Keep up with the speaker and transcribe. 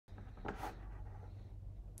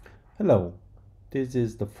Hello, this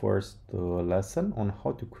is the first lesson on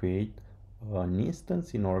how to create an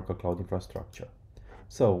instance in Oracle Cloud Infrastructure.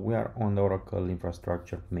 So we are on the Oracle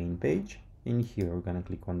Infrastructure main page. In here, we're going to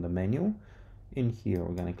click on the menu. In here,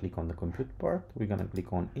 we're going to click on the compute part. We're going to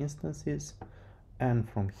click on instances. And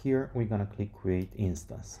from here, we're going to click create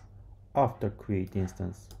instance. After create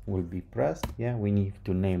instance will be pressed. Yeah, we need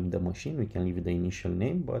to name the machine. We can leave the initial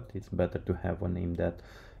name, but it's better to have a name that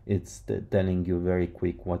it's telling you very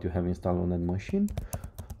quick what you have installed on that machine.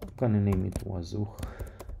 I'm gonna name it Wazoo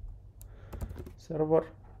server.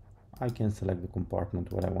 I can select the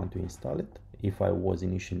compartment where I want to install it. If I was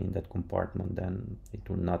initially in that compartment, then it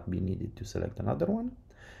will not be needed to select another one.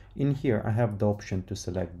 In here, I have the option to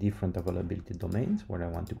select different availability domains where I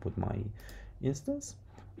want to put my instance.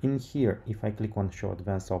 In here, if I click on show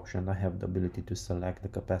advanced option, I have the ability to select the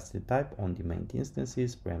capacity type on demand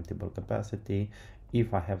instances, preemptible capacity.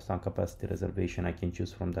 If I have some capacity reservation, I can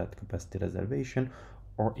choose from that capacity reservation,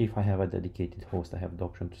 or if I have a dedicated host, I have the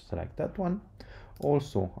option to select that one.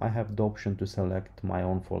 Also, I have the option to select my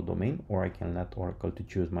own fault domain, or I can let Oracle to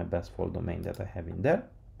choose my best fault domain that I have in there.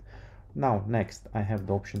 Now, next, I have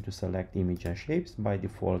the option to select image and shapes. By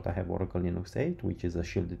default, I have Oracle Linux 8, which is a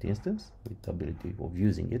shielded instance with the ability of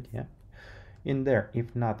using it. Yeah. In there,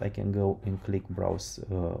 if not, I can go and click browse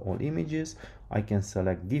all images. I can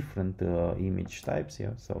select different image types.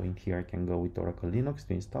 Yeah. So in here, I can go with Oracle Linux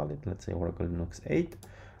to install it. Let's say Oracle Linux 8.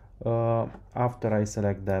 After I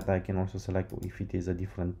select that, I can also select if it is a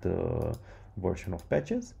different version of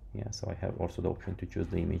patches. Yeah, so I have also the option to choose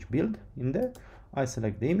the image build in there. I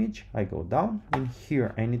select the image, I go down. In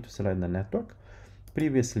here, I need to select the network.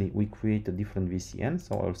 Previously, we created a different VCN,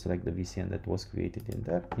 so I'll select the VCN that was created in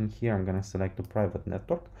there. In here, I'm gonna select a private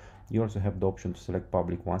network. You also have the option to select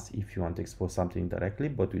public ones if you want to expose something directly,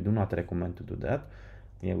 but we do not recommend to do that.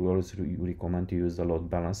 Yeah, we always recommend to use the load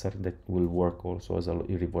balancer that will work also as a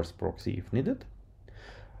reverse proxy if needed.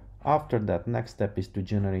 After that, next step is to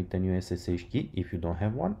generate a new SSH key if you don't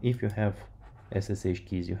have one. If you have SSH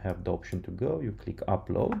keys, you have the option to go. You click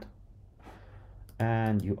upload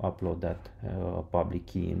and you upload that public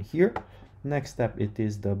key in here. Next step, it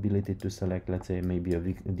is the ability to select, let's say, maybe a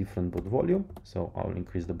different boot volume. So I'll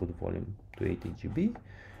increase the boot volume to 80 GB.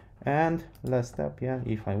 And last step, yeah,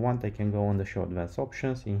 if I want, I can go on the show advanced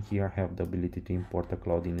options. In here, I have the ability to import a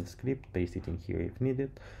cloud init script, paste it in here if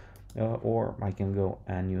needed. Or I can go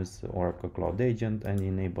and use Oracle Cloud Agent and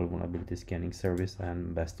enable vulnerability scanning service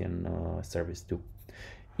and Bastion service too.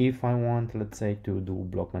 If I want, let's say, to do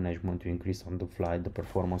block management to increase on the fly the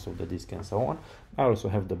performance of the disk and so on, I also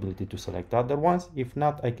have the ability to select other ones. If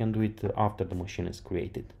not, I can do it after the machine is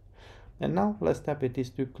created. And now, last step, it is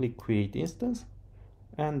to click create instance,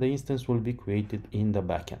 and the instance will be created in the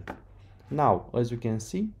backend. Now, as you can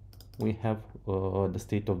see, we have the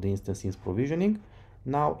state of the instance is provisioning.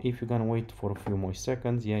 Now, if you're gonna wait for a few more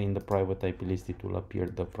seconds, yeah, in the private IP list, it will appear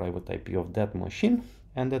the private IP of that machine.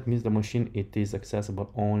 And that means the machine, it is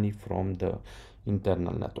accessible only from the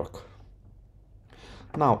internal network.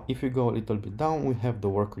 Now, if you go a little bit down, we have the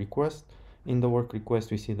work request. In the work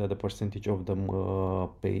request, we see that the percentage of the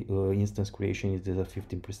instance creation is at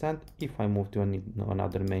 15%. If I move to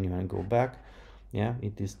another menu and go back, yeah,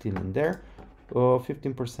 it is still in there.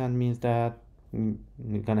 15% means that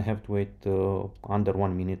we're gonna have to wait under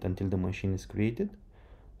 1 minute until the machine is created.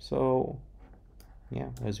 So yeah,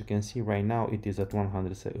 as you can see right now, it is at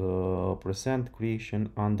 100% creation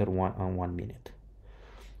under 1 minute.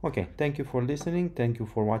 Okay, thank you for listening, thank you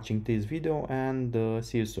for watching this video, and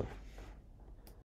see you soon.